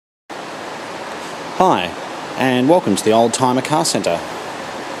Hi, and welcome to the Oldtimer Car Centre.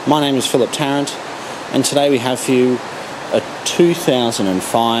 My name is Philip Tarrant, and today we have for you a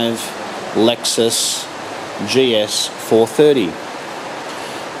 2005 Lexus GS430.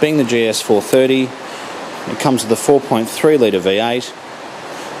 Being the GS430, it comes with a 4.3 litre V8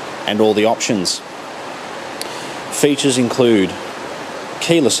 and all the options. Features include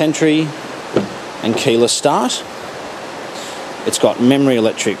keyless entry and keyless start. It's got memory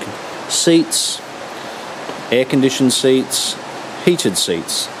electric seats, air-conditioned seats, heated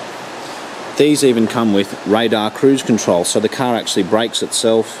seats. These even come with radar cruise control, so the car actually brakes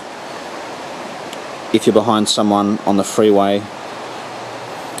itself. If you're behind someone on the freeway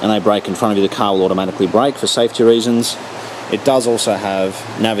and they brake in front of you, the car will automatically brake for safety reasons. It does also have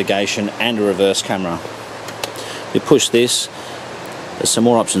navigation and a reverse camera. You push this, there's some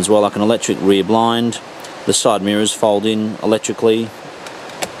more options as well, like an electric rear blind. The side mirrors fold in electrically.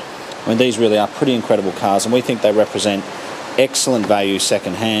 I mean, these really are pretty incredible cars, and we think they represent excellent value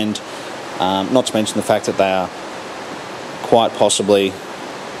second hand, not to mention the fact that they are quite possibly,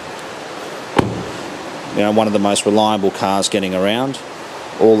 one of the most reliable cars getting around.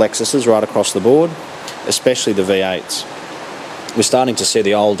 All Lexuses right across the board, especially the V8s. We're starting to see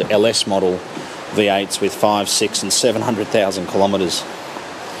the old LS model V8s with 5, 6 and 700,000 kilometres.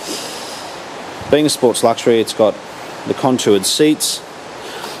 Being a sports luxury, it's got the contoured seats.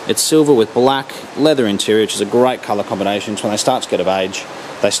 It's silver with black leather interior, which is a great colour combination. So when they start to get of age,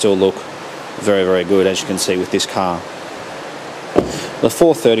 they still look very, very good, as you can see with this car. The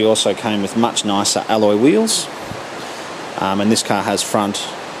 430 also came with much nicer alloy wheels, and this car has front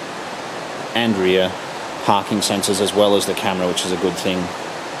and rear parking sensors as well as the camera, which is a good thing.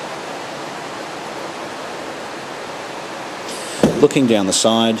 Looking down the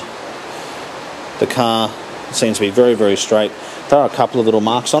side, the car seems to be very, very straight. There are a couple of little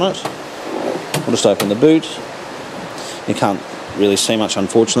marks on it. We'll just open the boot. You can't really see much,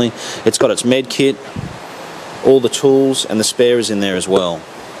 unfortunately. It's got its med kit, all the tools, and the spare is in there as well.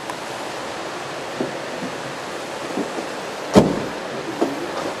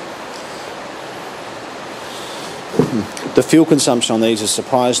 The fuel consumption on these is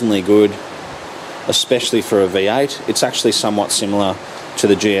surprisingly good, especially for a V8. It's actually somewhat similar to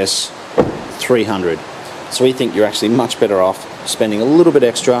the GS330. So we think you're actually much better off spending a little bit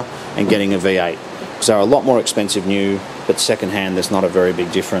extra and getting a V8, because they're a lot more expensive new, but second hand there's not a very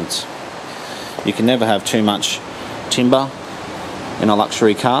big difference. You can never have too much timber in a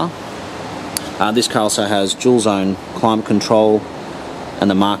luxury car. This car also has dual zone climate control and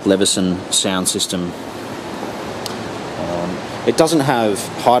the Mark Leveson sound system. It doesn't have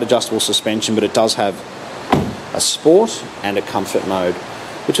height adjustable suspension, but it does have a sport and a comfort mode,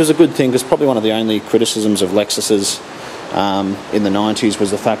 which was a good thing, because probably one of the only criticisms of Lexuses in the 90s was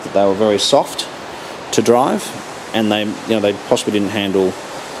the fact that they were very soft to drive, and they possibly didn't handle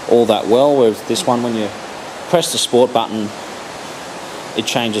all that well. Whereas this one, when you press the sport button, it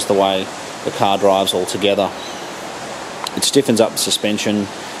changes the way the car drives altogether. It stiffens up the suspension,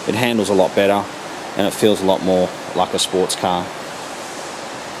 it handles a lot better, and it feels a lot more like a sports car.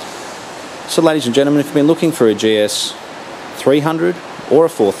 So ladies and gentlemen, if you've been looking for a GS300 or a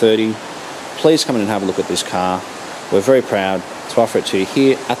 430, please come in and have a look at this car. We're very proud to offer it to you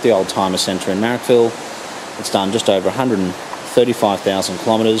here at the Oldtimer Centre in Marrickville. It's done just over 135,000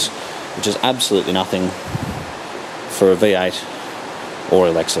 kilometres, which is absolutely nothing for a V8 or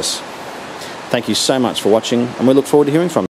a Lexus. Thank you so much for watching, and we look forward to hearing from you.